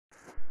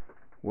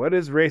What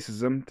is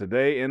racism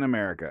today in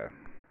America?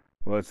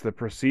 Well, it's the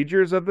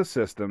procedures of the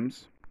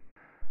systems,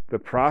 the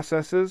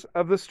processes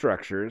of the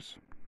structures,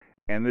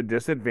 and the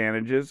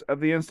disadvantages of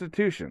the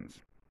institutions.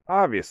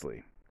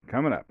 Obviously,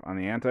 coming up on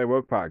the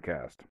Anti-Woke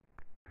Podcast.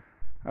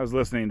 I was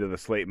listening to the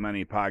Slate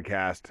Money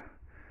podcast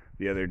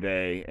the other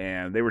day,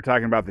 and they were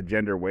talking about the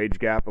gender wage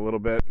gap a little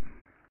bit.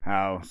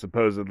 How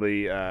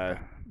supposedly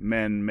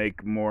men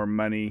make more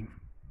money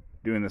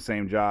doing the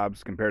same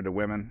jobs compared to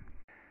women.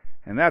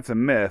 And that's a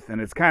myth, and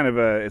it's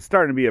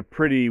starting to be a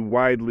pretty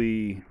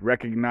widely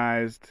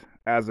recognized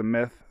as a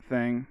myth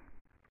thing.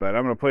 But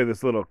I'm going to play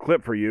this little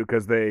clip for you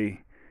because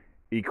they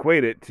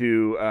equate it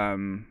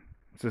to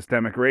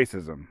systemic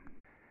racism.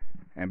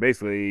 And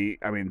basically,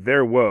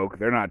 they're woke.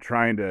 They're not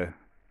trying to,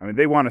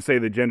 they want to say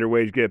the gender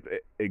wage gap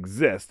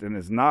exists and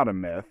is not a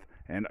myth,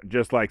 and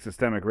just like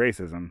systemic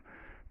racism.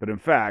 But in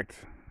fact,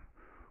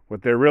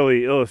 what they're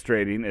really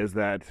illustrating is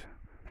that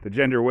the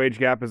gender wage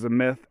gap is a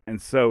myth,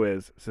 and so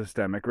is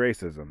systemic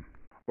racism,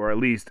 or at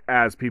least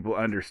as people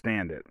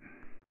understand it.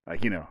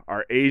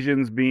 Are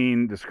Asians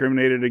being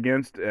discriminated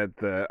against at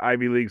the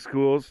Ivy League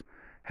schools?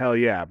 Hell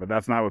yeah, but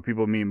that's not what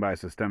people mean by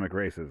systemic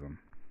racism.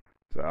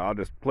 So I'll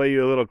just play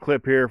you a little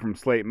clip here from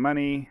Slate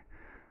Money,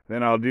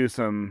 then I'll do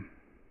some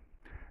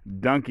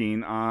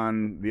dunking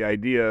on the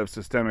idea of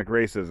systemic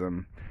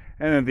racism,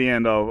 and at the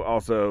end I'll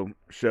also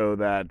show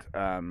that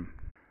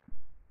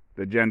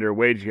the gender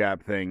wage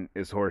gap thing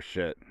is horse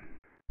shit,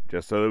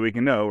 just so that we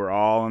can know we're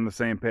all on the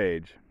same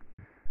page.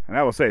 And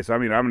I will say,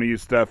 I'm going to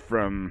use stuff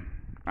from,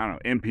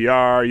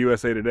 NPR,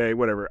 USA Today,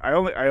 whatever.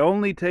 I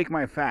only take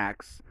my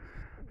facts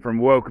from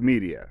woke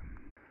media.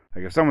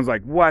 Like if someone's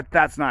like, what,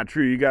 that's not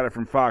true, you got it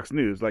from Fox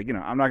News. I'm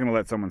not going to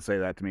let someone say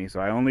that to me.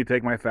 So I only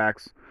take my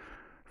facts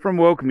from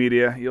woke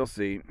media. You'll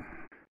see.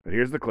 But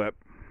here's the clip.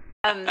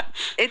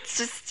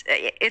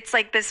 It's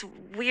like this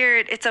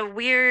weird,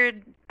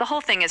 the whole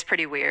thing is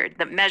pretty weird.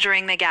 The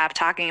measuring the gap,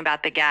 talking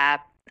about the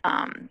gap.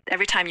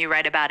 Every time you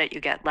write about it,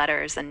 you get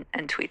letters and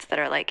tweets that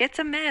are like, it's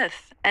a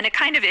myth. And it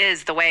kind of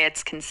is the way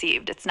it's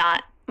conceived. It's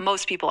not,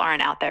 most people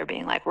aren't out there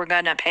being like, we're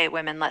going to pay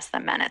women less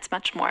than men. It's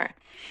much more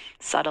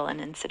subtle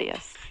and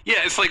insidious. Yeah,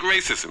 it's like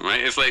racism,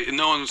 right? It's like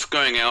no one's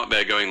going out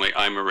there going like,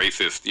 I'm a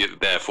racist,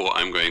 therefore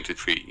I'm going to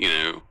treat,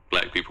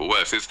 black people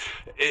worse.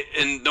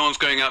 And no one's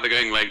going out there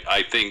going like,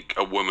 I think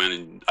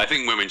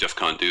women just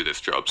can't do this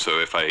job. So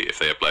if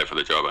they apply for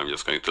the job, I'm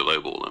just going to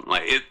lowball them.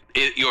 Like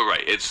you're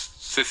right. It's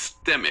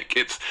systemic.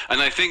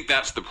 And I think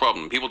that's the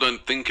problem. People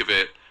don't think of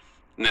it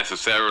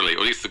necessarily, or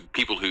at least the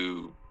people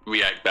who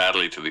react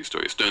badly to these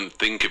stories don't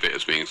think of it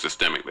as being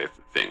systemic.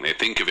 They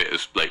think of it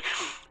as like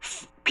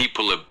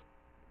people are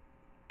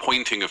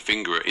pointing a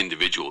finger at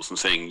individuals and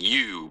saying,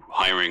 you,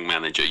 hiring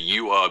manager,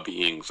 you are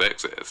being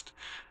sexist.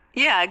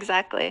 Yeah,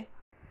 exactly.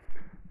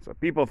 So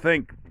people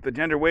think the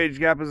gender wage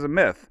gap is a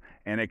myth,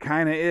 and it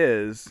kind of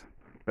is.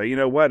 But you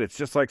know what? It's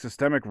just like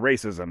systemic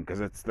racism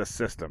because it's the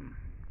system.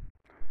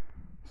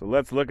 So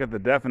let's look at the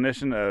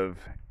definition of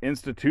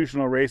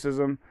institutional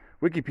racism.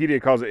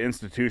 Wikipedia calls it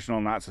institutional,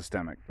 not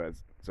systemic. But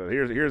so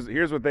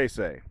here's what they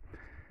say.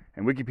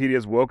 And Wikipedia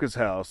is woke as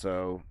hell,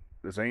 so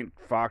this ain't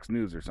Fox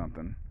News or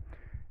something.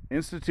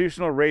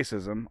 Institutional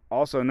racism,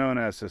 also known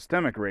as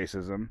systemic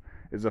racism,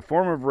 is a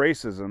form of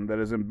racism that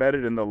is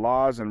embedded in the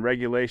laws and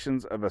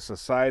regulations of a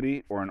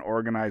society or an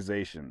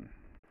organization.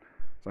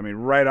 So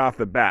right off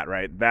the bat,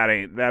 right? That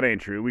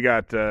ain't true. We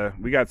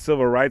got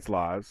civil rights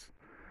laws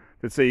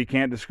that say you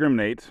can't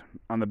discriminate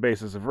on the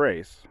basis of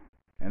race.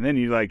 And then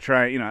you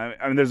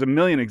there's a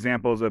million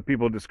examples of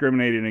people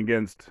discriminating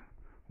against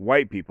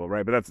white people,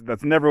 right? But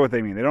that's never what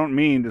they mean. They don't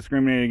mean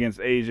discriminating against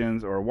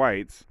Asians or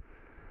whites.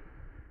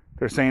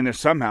 They're saying there's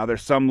some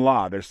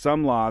law, there's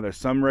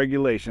some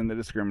regulation that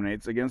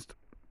discriminates against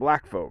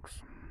black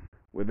folks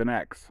with an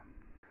X.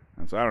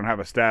 And so I don't have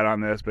a stat on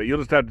this, but you'll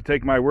just have to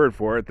take my word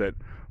for it that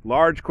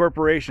large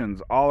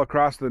corporations all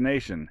across the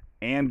nation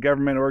and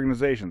government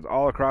organizations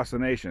all across the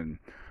nation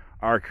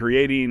are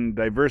creating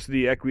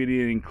diversity,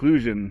 equity, and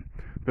inclusion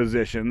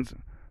positions,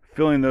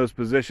 filling those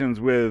positions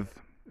with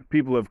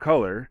people of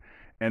color,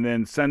 and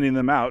then sending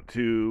them out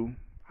to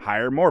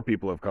hire more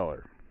people of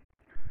color.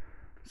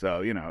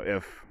 So,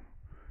 if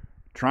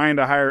trying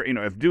to hire,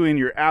 if doing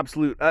your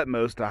absolute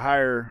utmost to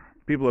hire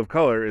people of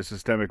color is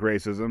systemic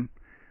racism,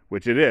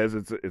 which it is,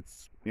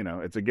 it's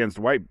against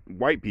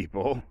white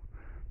people,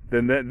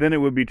 then it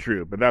would be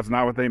true. But that's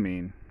not what they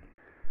mean.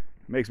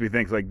 It makes me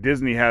think like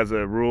Disney has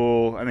a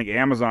rule. I think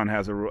Amazon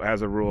has a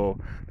rule.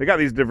 They got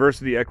these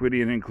diversity,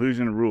 equity, and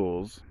inclusion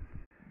rules,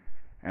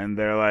 and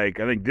they're like,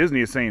 I think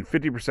Disney is saying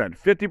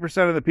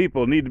 50% of the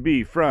people need to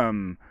be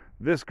from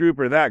this group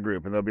or that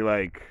group, and they'll be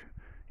like,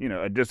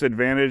 a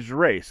disadvantaged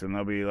race, and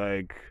they'll be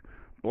like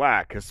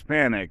Black,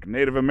 Hispanic,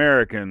 Native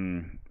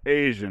American,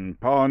 Asian,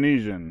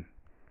 Polynesian,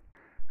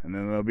 and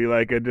then there'll be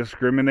like a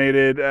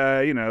discriminated,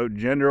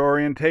 gender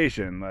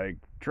orientation, like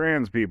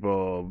trans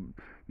people,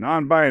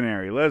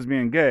 non-binary,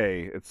 lesbian,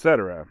 gay,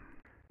 etc.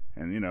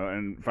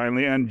 And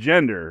finally on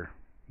gender,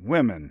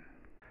 women.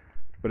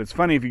 But it's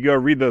funny if you go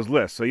read those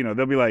lists. So,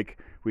 they'll be like,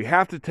 we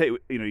have to take,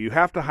 you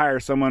have to hire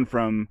someone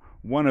from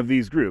one of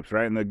these groups,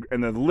 right?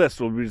 And the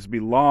list will just be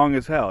long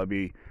as hell. It'd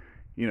be,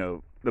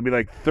 there'll be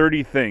like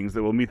 30 things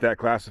that will meet that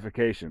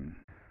classification.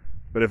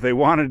 But if they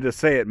wanted to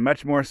say it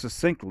much more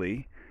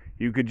succinctly,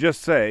 you could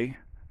just say,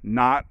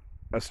 not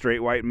a straight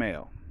white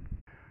male.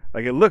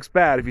 Like, it looks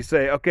bad if you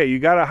say, okay, you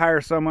got to hire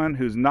someone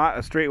who's not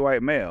a straight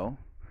white male.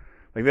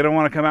 Like, they don't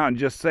want to come out and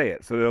just say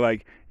it. So they're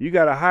like, you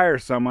got to hire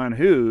someone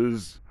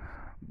who's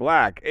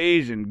black,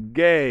 Asian,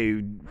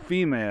 gay,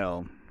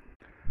 female,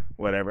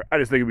 whatever. I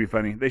just think it'd be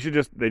funny.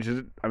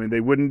 They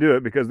wouldn't do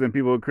it because then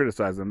people would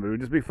criticize them. But it would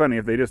just be funny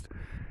if they just,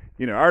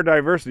 our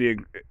diversity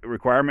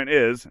requirement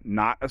is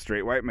not a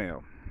straight white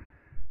male.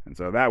 And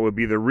so that would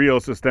be the real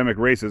systemic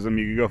racism.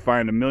 You could go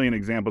find a million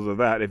examples of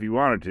that if you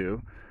wanted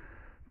to.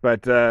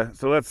 But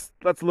so let's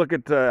look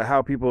at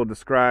how people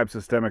describe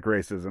systemic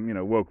racism,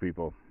 woke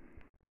people.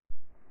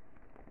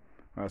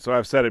 So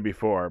I've said it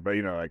before, but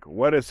like,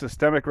 what is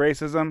systemic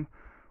racism?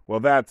 Well,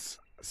 that's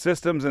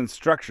systems and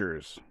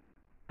structures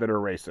that are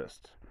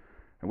racist.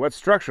 And what's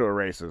structural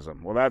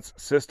racism? Well, that's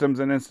systems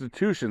and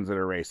institutions that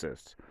are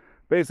racist.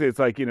 Basically, it's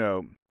like,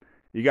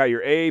 you got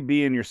your A,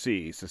 B, and your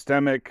C,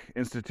 systemic,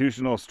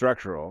 institutional,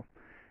 structural.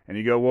 And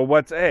you go, well,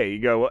 what's A? You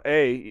go, well,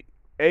 A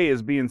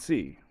is B and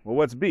C. Well,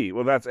 what's B?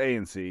 Well, that's A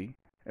and C.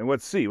 And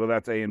what's C? Well,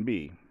 that's A and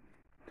B.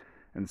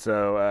 And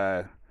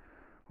so,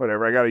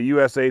 whatever, I got a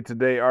USA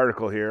Today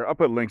article here. I'll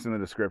put links in the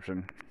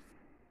description.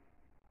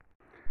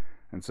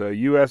 And so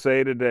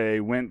USA Today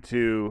went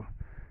to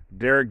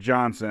Derek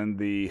Johnson,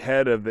 the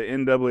head of the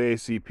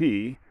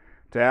NAACP,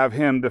 to have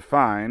him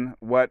define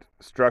what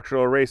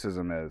structural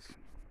racism is.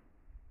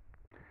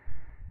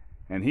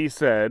 And he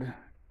said,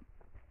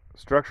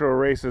 structural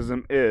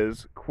racism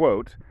is,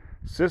 quote,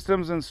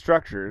 systems and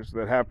structures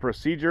that have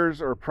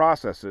procedures or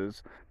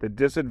processes that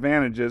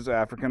disadvantages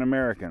African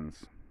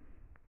Americans.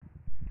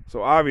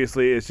 So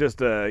obviously it's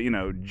just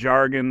a,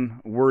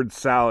 jargon word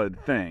salad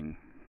thing.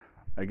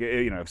 Like,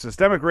 if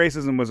systemic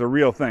racism was a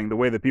real thing, the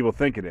way that people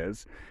think it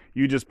is,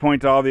 you just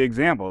point to all the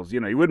examples.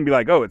 You wouldn't be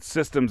like, oh, it's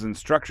systems and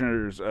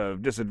structures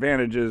of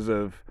disadvantages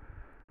of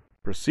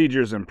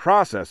procedures and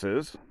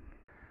processes.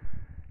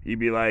 You'd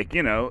be like,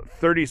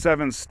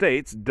 37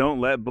 states don't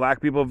let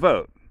black people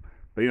vote.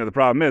 But, the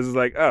problem is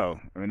like,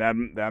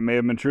 that may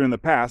have been true in the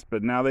past,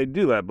 but now they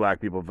do let black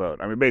people vote.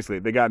 Basically,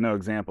 they got no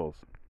examples.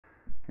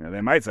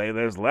 They might say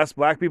there's less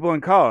black people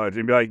in college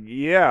and be like,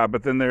 yeah,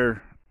 but then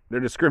they're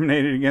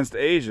discriminating against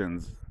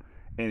Asians.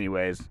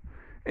 Anyways,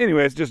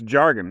 just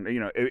jargon.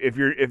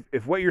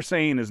 If what you're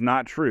saying is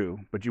not true,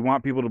 but you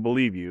want people to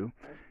believe you,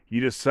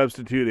 you just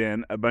substitute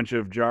in a bunch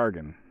of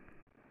jargon.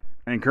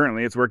 And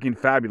currently it's working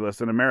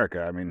fabulous in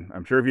America.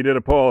 I'm sure if you did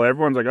a poll,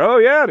 everyone's like, oh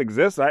yeah, it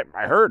exists. I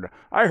heard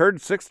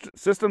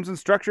systems and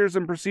structures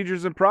and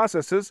procedures and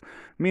processes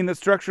mean that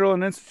structural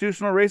and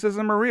institutional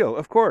racism are real.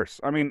 Of course.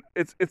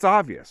 It's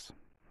obvious.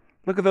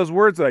 Look at those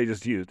words that I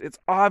just used. It's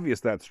obvious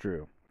that's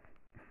true.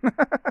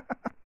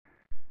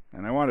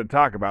 And I wanted to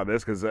talk about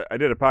this because I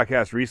did a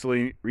podcast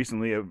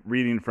recently of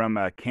reading from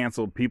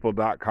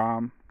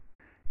canceledpeople.com.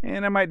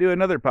 And I might do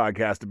another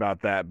podcast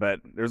about that.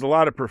 But there's a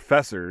lot of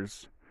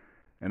professors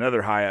and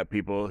other high-up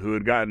people who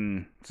had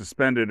gotten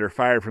suspended or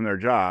fired from their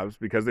jobs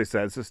because they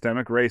said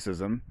systemic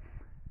racism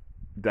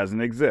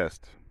doesn't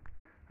exist.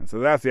 And so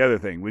that's the other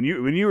thing. When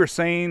you were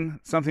saying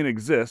something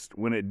exists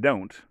when it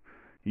don't,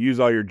 you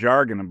use all your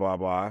jargon and blah,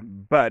 blah.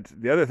 But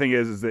the other thing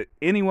is that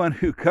anyone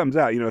who comes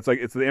out,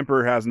 it's the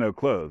emperor has no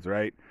clothes,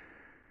 right?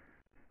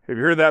 Have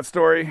you heard that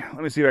story?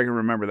 Let me see if I can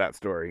remember that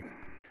story.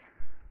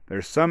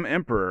 There's some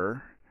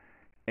emperor,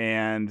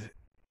 and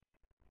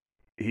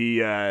he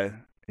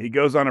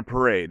goes on a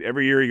parade.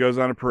 Every year he goes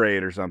on a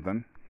parade or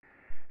something.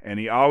 And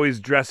he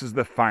always dresses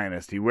the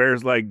finest. He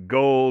wears like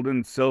gold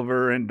and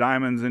silver and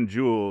diamonds and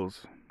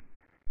jewels.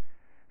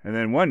 And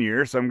then one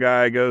year, some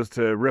guy goes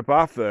to rip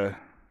off the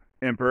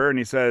emperor and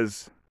he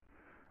says,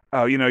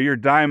 oh, your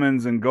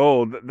diamonds and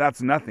gold,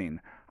 that's nothing.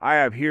 I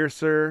have here,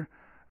 sir,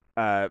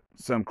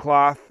 some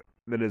cloth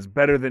that is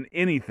better than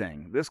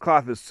anything. This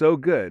cloth is so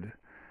good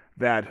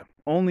that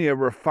only a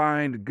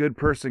refined, good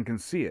person can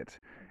see it.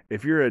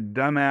 If you're a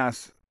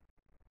dumbass,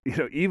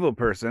 evil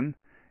person,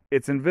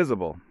 it's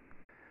invisible.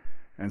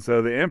 And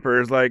so the emperor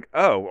is like,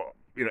 oh,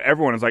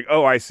 everyone is like,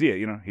 oh, I see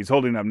it. He's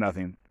holding up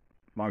nothing.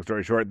 Long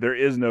story short, there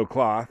is no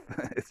cloth.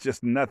 It's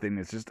just nothing.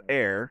 It's just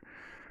air.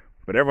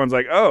 But everyone's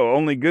like, oh,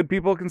 only good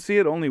people can see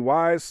it. Only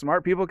wise,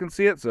 smart people can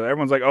see it. So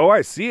everyone's like, oh,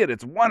 I see it.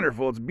 It's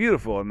wonderful. It's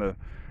beautiful. And the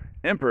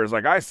emperor is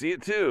like, I see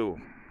it too.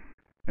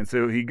 And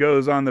so he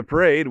goes on the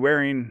parade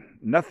wearing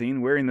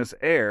nothing, wearing this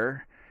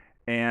air.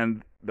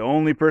 And the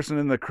only person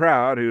in the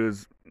crowd who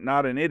is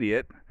not an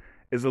idiot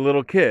is a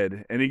little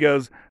kid. And he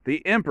goes,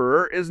 the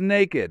emperor is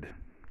naked.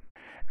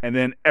 And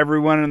then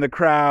everyone in the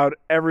crowd,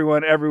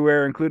 everyone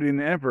everywhere, including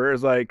the emperor,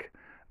 is like,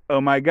 oh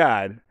my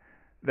God,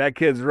 that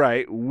kid's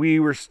right. We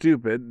were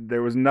stupid.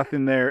 There was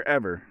nothing there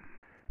ever.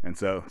 And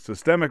so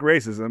systemic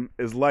racism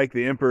is like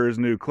the emperor's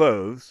new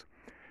clothes.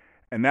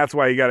 And that's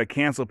why you got to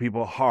cancel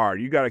people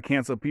hard. You got to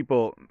cancel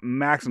people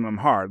maximum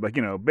hard. Like,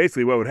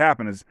 basically what would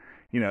happen is,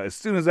 as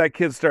soon as that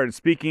kid started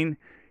speaking,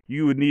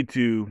 you would need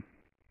to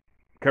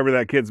cover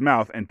that kid's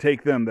mouth and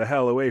take them the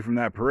hell away from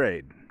that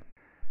parade.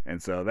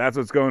 And so that's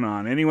what's going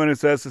on. Anyone who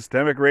says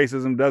systemic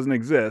racism doesn't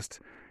exist,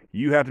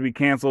 you have to be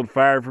canceled,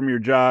 fired from your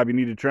job. You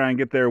need to try and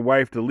get their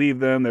wife to leave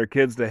them, their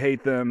kids to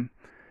hate them.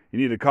 You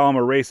need to call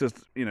them a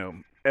racist,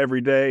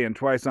 every day and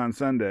twice on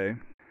Sunday.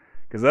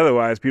 Because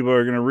otherwise, people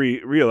are going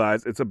to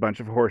realize it's a bunch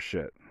of horse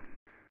shit.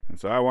 And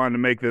so I wanted to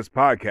make this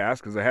podcast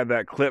because I had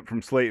that clip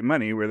from Slate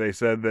Money where they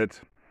said that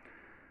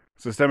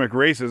systemic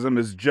racism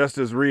is just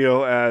as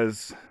real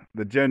as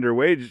the gender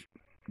wage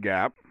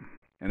gap.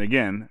 And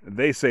again,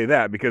 they say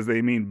that because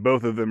they mean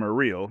both of them are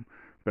real.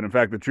 But in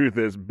fact, the truth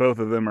is both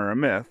of them are a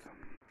myth.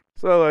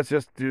 So let's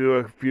just do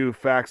a few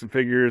facts and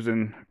figures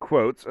and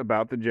quotes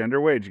about the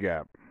gender wage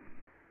gap.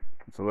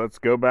 So let's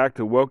go back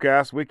to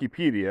woke-ass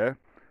Wikipedia,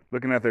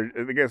 looking at their,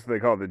 I guess they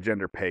call it the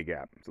gender pay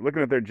gap. So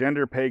looking at their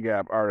gender pay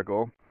gap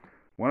article,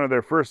 one of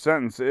their first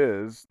sentences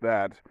is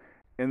that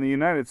in the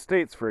United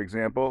States, for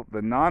example,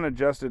 the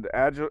non-adjusted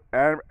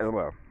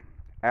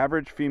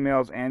average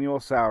female's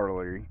annual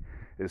salary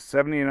is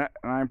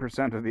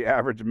 79% of the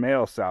average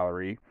male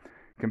salary,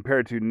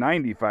 compared to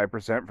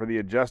 95% for the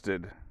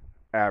adjusted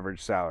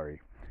average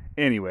salary.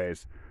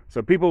 Anyways,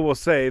 so people will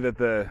say that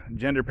the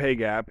gender pay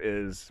gap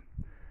is,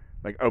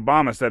 like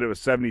Obama said it was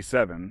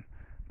 77,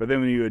 but then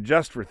when you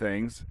adjust for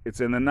things,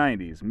 it's in the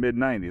 90s,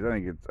 mid-90s.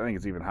 I think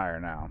it's even higher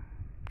now.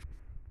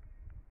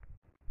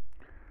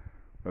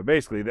 But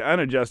basically, the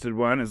unadjusted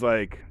one is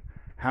like,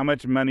 how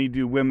much money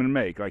do women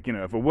make? Like,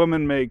 if a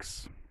woman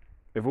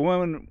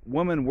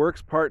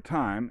works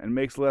part-time and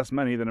makes less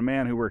money than a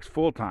man who works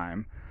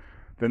full-time,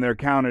 then they're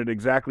counted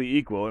exactly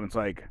equal. And it's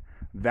like,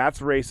 that's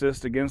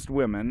racist against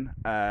women.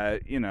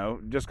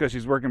 Just because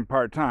she's working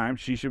part-time,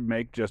 she should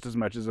make just as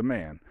much as a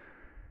man.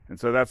 And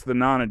so that's the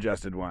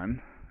non-adjusted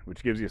one,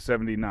 which gives you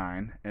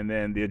 79. And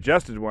then the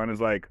adjusted one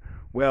is like,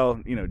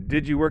 well,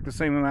 did you work the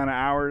same amount of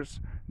hours?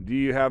 Do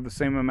you have the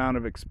same amount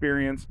of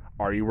experience?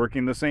 Are you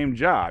working the same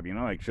job?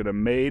 Should a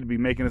maid be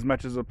making as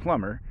much as a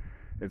plumber,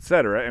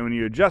 etc.? And when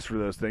you adjust for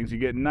those things, you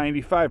get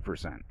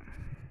 95%.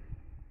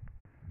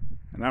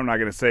 And I'm not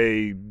going to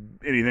say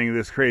anything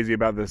this crazy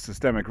about the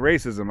systemic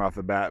racism off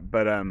the bat,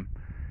 but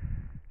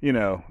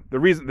the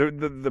reason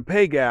the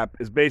pay gap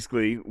is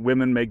basically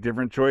women make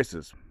different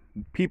choices.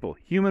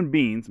 Human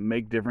beings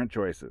make different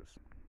choices.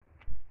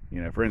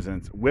 For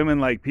instance, women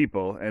like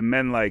people and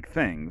men like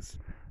things.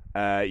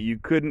 You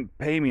couldn't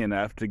pay me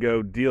enough to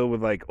go deal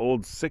with like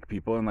old sick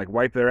people and like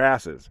wipe their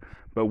asses,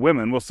 but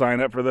women will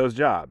sign up for those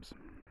jobs,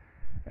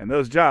 and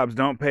those jobs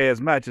don't pay as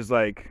much as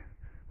like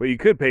what you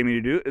could pay me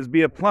to do is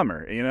be a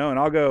plumber, and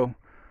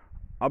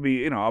I'll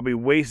be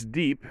waist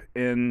deep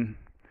in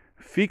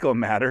fecal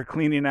matter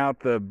cleaning out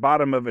the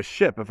bottom of a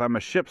ship if I'm a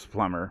ship's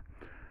plumber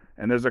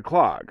and there's a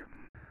clog.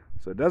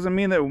 So it doesn't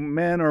mean that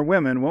men or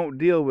women won't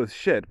deal with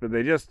shit, but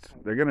they're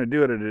going to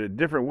do it in a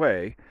different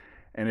way.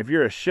 And if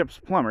you're a ship's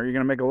plumber, you're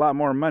going to make a lot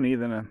more money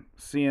than a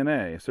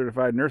CNA,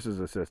 certified nurse's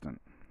assistant.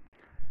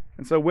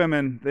 And so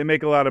women, they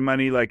make a lot of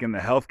money like in the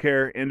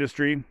healthcare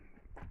industry.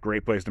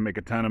 Great place to make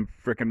a ton of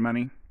frickin'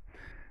 money.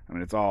 I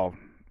mean,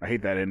 I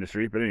hate that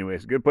industry, but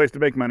anyways, good place to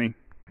make money.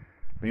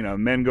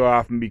 Men go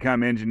off and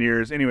become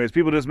engineers. Anyways,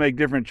 people just make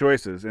different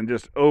choices. And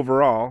just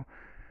overall,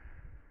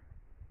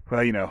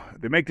 well,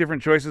 they make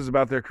different choices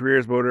about their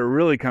careers, but what it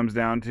really comes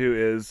down to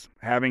is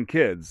having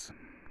kids.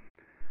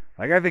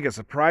 Like, I think a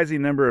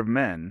surprising number of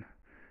men,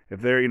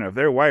 if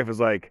their wife is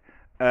like,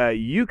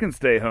 you can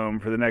stay home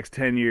for the next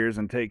 10 years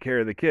and take care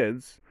of the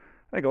kids,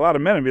 I think a lot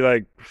of men would be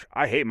like,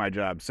 I hate my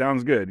job.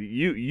 Sounds good.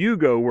 You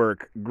go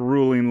work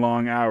grueling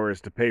long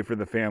hours to pay for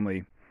the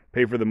family,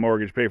 pay for the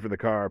mortgage, pay for the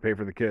car, pay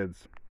for the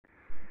kids.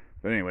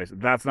 But anyways,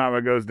 that's not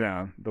what goes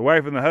down. The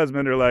wife and the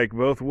husband are like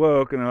both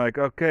woke, and they're like,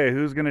 okay,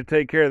 who's going to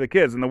take care of the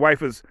kids? And the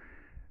wife is,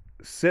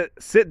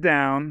 sit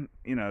down,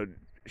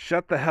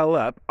 shut the hell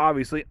up.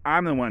 Obviously,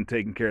 I'm the one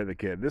taking care of the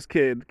kid. This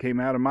kid came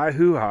out of my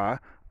hoo-ha.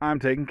 I'm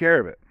taking care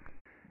of it.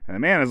 And the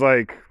man is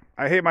like,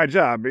 I hate my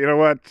job, but you know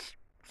what?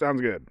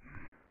 Sounds good.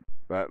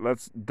 But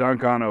let's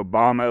dunk on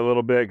Obama a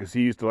little bit, because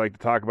he used to like to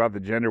talk about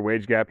the gender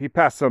wage gap. He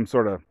passed some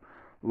sort of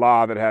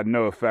law that had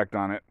no effect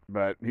on it,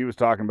 but he was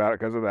talking about it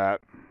because of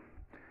that.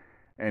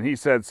 And he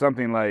said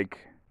something like,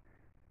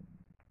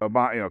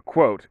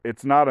 quote,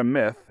 "It's not a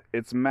myth,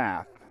 it's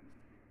math."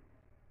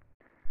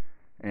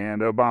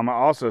 And Obama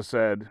also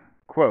said,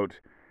 quote,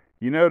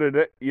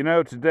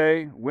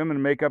 today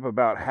women make up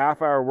about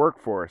half our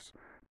workforce,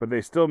 but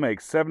they still make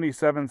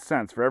 77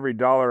 cents for every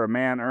dollar a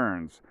man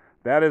earns.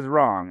 That is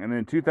wrong, and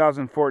in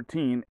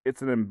 2014,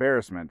 it's an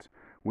embarrassment.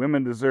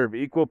 Women deserve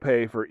equal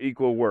pay for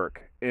equal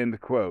work,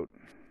 end quote.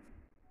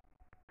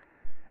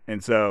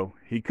 And so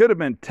he could have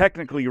been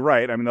technically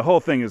right. I mean, the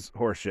whole thing is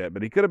horseshit,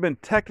 but he could have been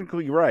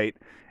technically right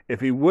if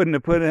he wouldn't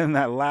have put in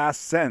that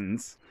last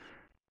sentence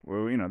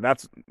where,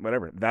 that's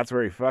whatever. That's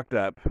where he fucked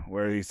up,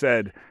 where he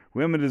said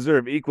women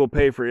deserve equal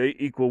pay for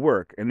equal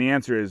work. And the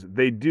answer is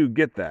they do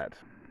get that.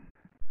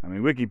 I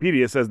mean,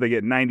 Wikipedia says they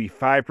get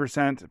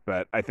 95%,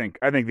 but I think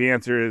the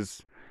answer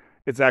is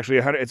it's actually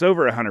 100. It's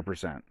over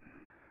 100%.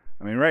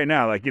 I mean, right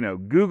now, like,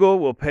 Google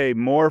will pay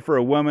more for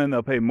a woman.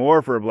 They'll pay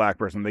more for a black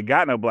person. They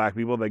got no black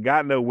people. They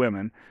got no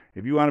women.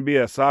 If you want to be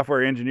a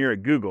software engineer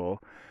at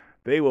Google,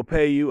 they will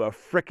pay you a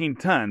freaking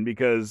ton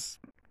because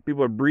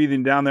people are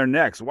breathing down their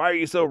necks. Why are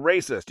you so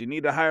racist? You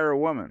need to hire a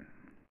woman.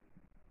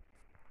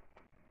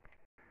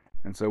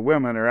 And so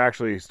women are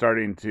actually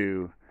starting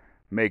to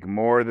make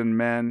more than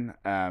men.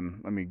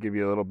 Let me give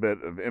you a little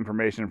bit of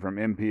information from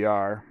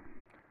NPR.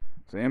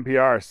 So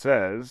NPR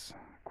says,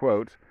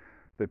 quote,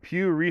 the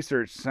Pew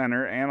Research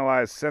Center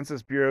analyzed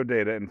Census Bureau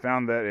data and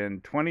found that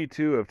in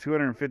 22 of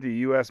 250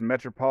 U.S.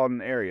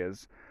 metropolitan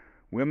areas,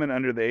 women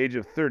under the age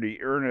of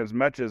 30 earn as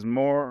much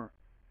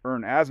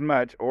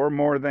or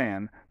more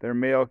than their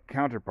male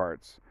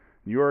counterparts.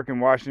 New York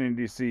and Washington,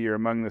 D.C. are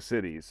among the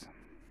cities.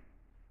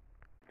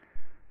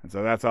 And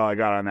so that's all I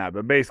got on that.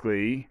 But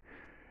basically,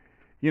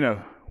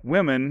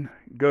 women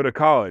go to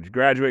college,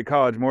 graduate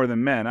college more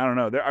than men. I don't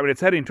know.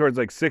 It's heading towards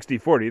like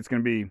 60-40. It's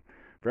going to be,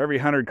 for every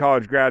 100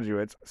 college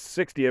graduates,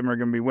 60 of them are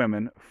going to be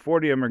women,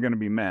 40 of them are going to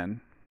be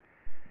men.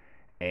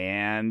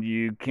 And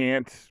you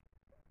can't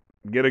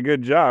get a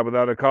good job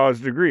without a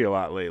college degree a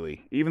lot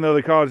lately. Even though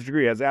the college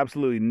degree has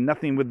absolutely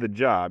nothing with the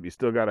job, you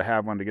still got to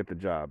have one to get the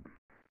job.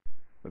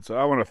 But so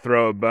I want to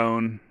throw a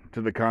bone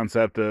to the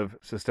concept of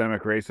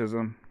systemic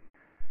racism.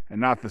 And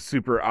not the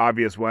super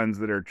obvious ones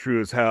that are true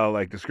as hell,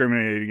 like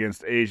discriminating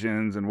against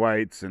Asians and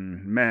whites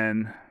and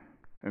men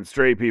and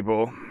straight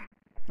people.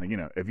 Like,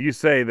 if you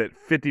say that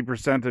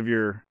 50% of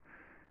your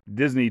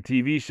Disney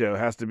TV show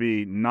has to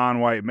be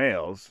non-white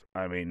males,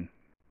 I mean,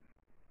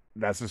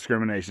 that's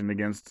discrimination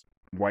against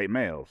white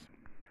males.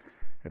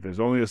 If there's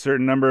only a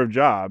certain number of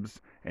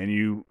jobs and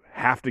you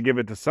have to give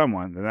it to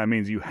someone, then that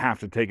means you have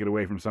to take it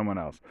away from someone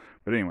else.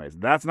 But anyways,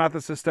 that's not the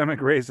systemic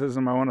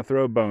racism I want to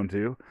throw a bone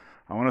to.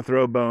 I want to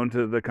throw a bone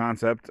to the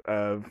concept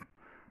of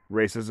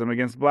racism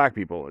against black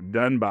people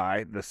done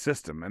by the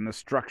system and the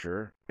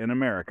structure in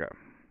America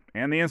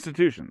and the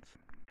institutions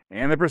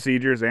and the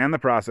procedures and the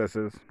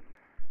processes.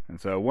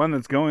 And so one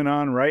that's going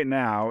on right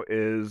now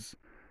is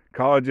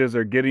colleges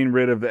are getting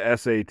rid of the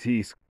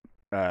SAT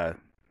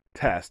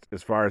test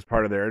as far as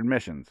part of their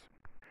admissions.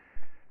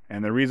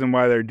 And the reason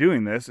why they're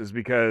doing this is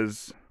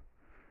because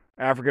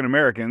African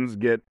Americans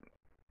get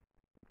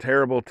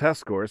terrible test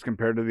scores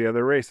compared to the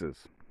other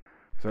races.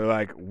 So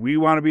like, we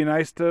want to be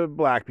nice to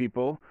black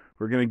people.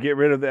 We're going to get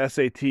rid of the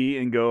SAT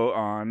and go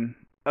on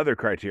other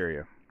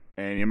criteria.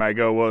 And you might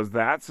go, well, is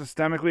that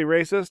systemically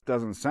racist?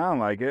 Doesn't sound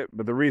like it.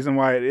 But the reason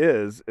why it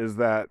is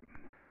that,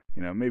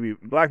 maybe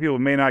black people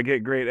may not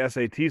get great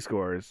SAT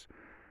scores.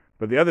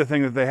 But the other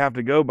thing that they have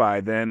to go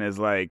by then is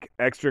like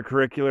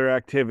extracurricular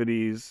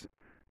activities,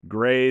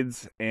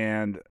 grades,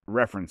 and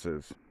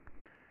references.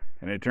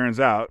 And it turns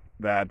out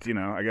that,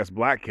 I guess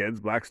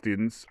black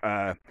students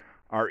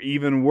are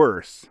even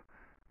worse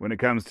when it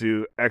comes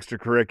to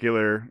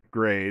extracurricular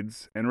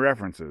grades and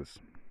references.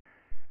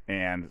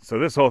 And so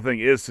this whole thing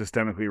is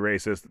systemically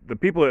racist. The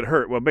people it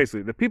hurt, well,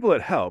 basically, the people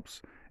it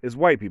helps is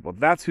white people.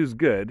 That's who's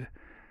good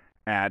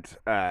at,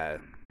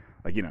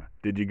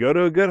 did you go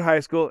to a good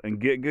high school and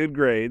get good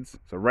grades?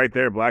 So right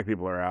there, black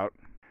people are out.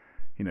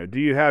 Do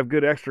you have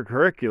good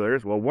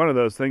extracurriculars? Well, one of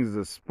those things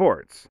is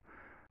sports.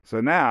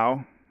 So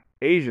now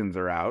Asians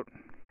are out.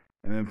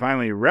 And then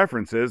finally,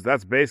 references.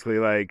 That's basically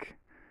like,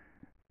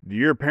 do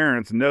your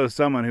parents know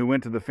someone who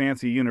went to the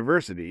fancy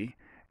university?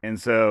 And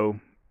so,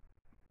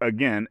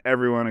 again,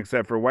 everyone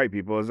except for white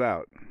people is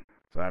out.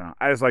 So I don't know.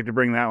 I just like to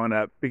bring that one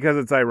up because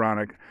it's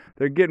ironic.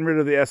 They're getting rid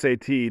of the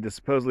SAT to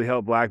supposedly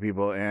help black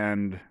people,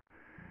 and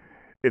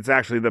it's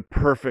actually the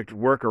perfect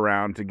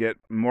workaround to get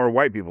more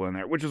white people in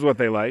there, which is what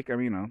they like. I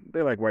mean,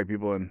 they like white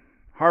people, and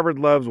Harvard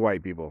loves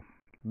white people,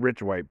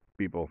 rich white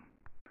people.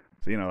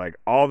 So, like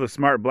all the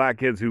smart black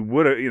kids who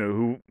would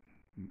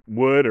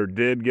or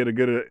did get a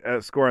good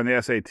score on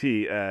the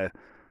SAT,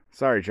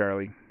 sorry,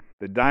 Charlie.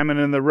 The diamond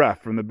in the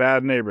rough from the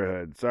bad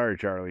neighborhood. Sorry,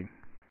 Charlie.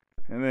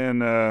 And then,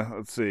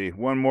 let's see,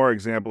 one more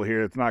example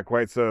here. It's not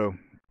quite so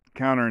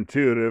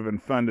counterintuitive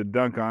and fun to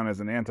dunk on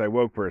as an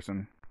anti-woke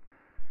person.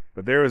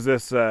 But there was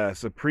this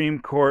Supreme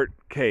Court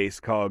case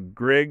called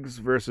Griggs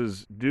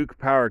versus Duke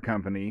Power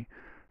Company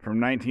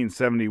from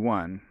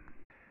 1971.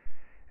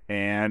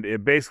 And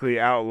it basically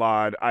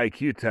outlawed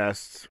IQ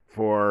tests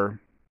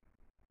for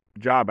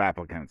job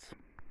applicants.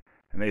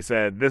 And they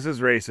said, this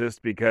is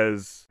racist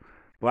because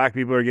black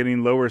people are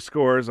getting lower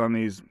scores on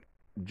these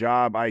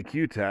job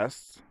IQ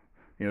tests.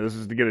 This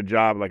is to get a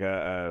job like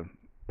a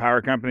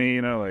power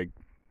company, like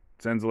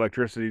sends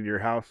electricity to your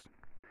house.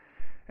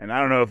 And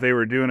I don't know if they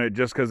were doing it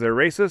just because they're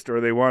racist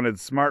or they wanted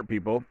smart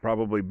people,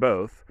 probably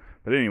both.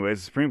 But anyways,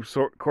 the Supreme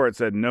Court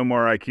said no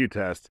more IQ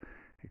tests,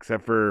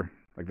 except for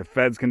like the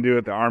feds can do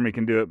it, the Army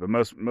can do it, but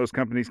most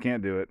companies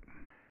can't do it.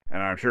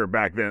 And I'm sure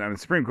back then, the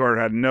Supreme Court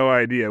had no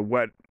idea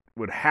what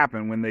would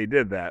happen when they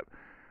did that.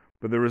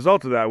 But the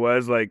result of that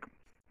was like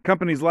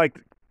companies liked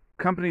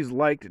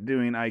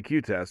doing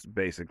IQ tests,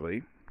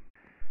 basically.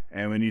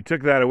 And when you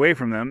took that away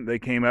from them, they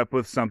came up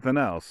with something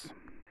else.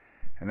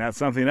 And that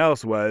something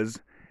else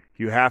was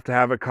you have to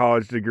have a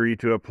college degree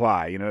to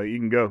apply. You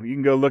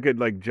can go look at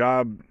like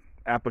job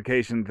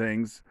application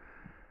things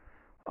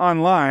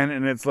online,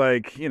 and it's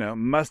like,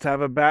 must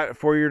have a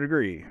 4-year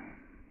degree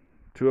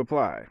to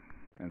apply.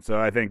 And so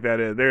I think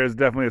that there is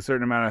definitely a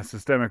certain amount of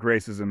systemic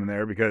racism in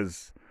there,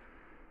 because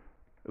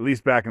at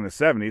least back in the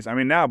 70s, I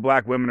mean, now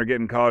black women are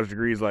getting college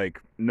degrees like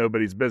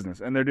nobody's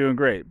business, and they're doing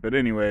great. But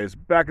anyways,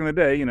 back in the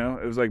day,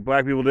 it was like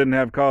black people didn't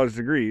have college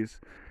degrees.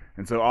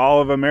 And so all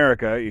of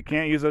America, you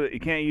can't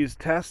use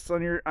tests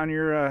on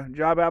your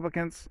job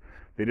applicants.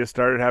 They just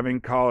started having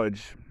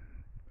college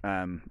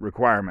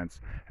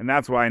requirements, and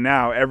that's why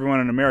now everyone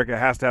in America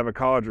has to have a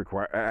college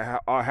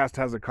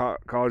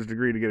college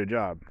degree to get a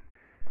job.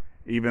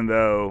 Even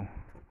though,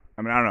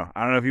 I mean, I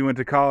don't know if you went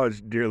to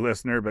college, dear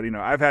listener, but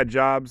I've had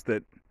jobs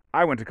that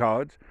I went to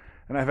college,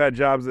 and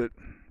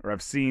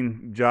I've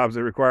seen jobs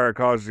that require a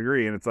college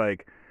degree, and it's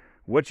like,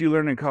 what you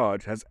learn in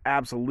college has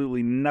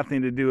absolutely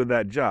nothing to do with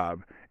that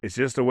job. It's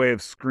just a way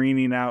of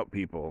screening out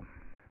people.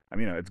 I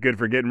mean, it's good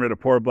for getting rid of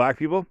poor black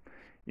people.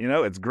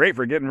 It's great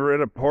for getting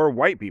rid of poor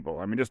white people.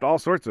 I mean, just all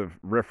sorts of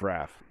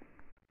riffraff.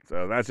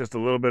 So that's just a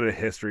little bit of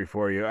history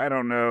for you. I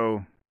don't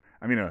know.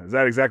 I mean, is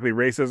that exactly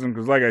racism?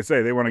 Because like I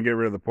say, they want to get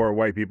rid of the poor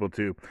white people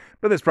too.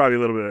 But there's probably a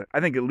little bit of,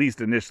 I think at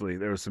least initially,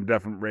 there was some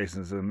definite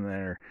racism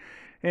there.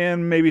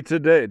 And maybe to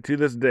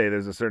this day,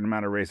 there's a certain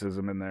amount of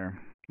racism in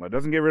there. Well, it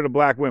doesn't get rid of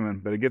black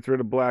women, but it gets rid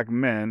of black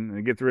men, and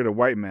it gets rid of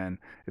white men.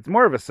 It's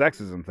more of a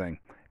sexism thing.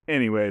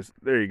 Anyways,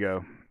 there you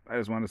go. I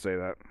just wanted to say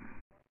that.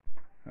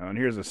 Oh, and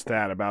here's a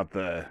stat about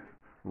the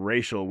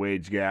racial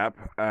wage gap.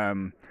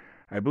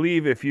 I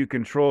believe if you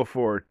control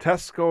for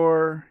test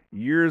score,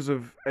 years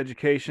of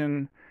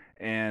education,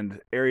 and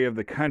area of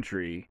the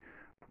country,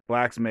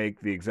 blacks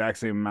make the exact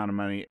same amount of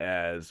money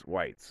as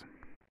whites.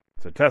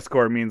 So test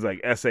score means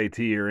like SAT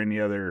or any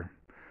other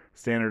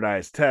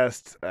standardized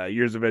test.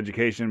 Years of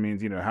education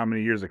means, how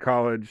many years of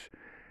college.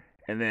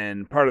 And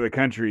then part of the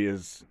country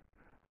is,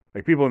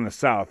 like, people in the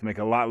South make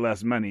a lot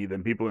less money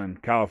than people in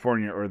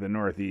California or the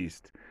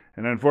Northeast.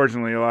 And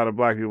unfortunately, a lot of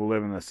black people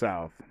live in the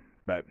South.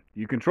 But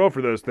you control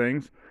for those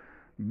things,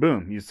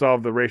 boom, you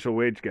solve the racial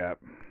wage gap.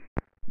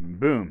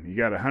 Boom, you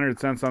got 100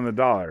 cents on the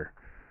dollar.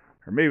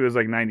 Or maybe it was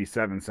like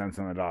 97 cents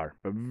on the dollar,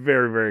 but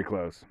very, very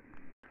close.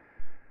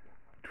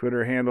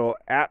 Twitter handle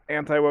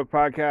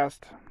 @AntiWokePodcast.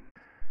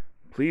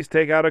 Please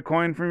take out a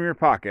coin from your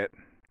pocket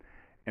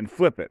and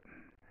flip it.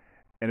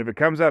 And if it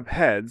comes up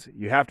heads,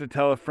 you have to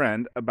tell a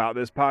friend about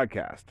this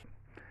podcast.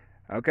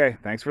 Okay,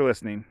 thanks for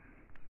listening.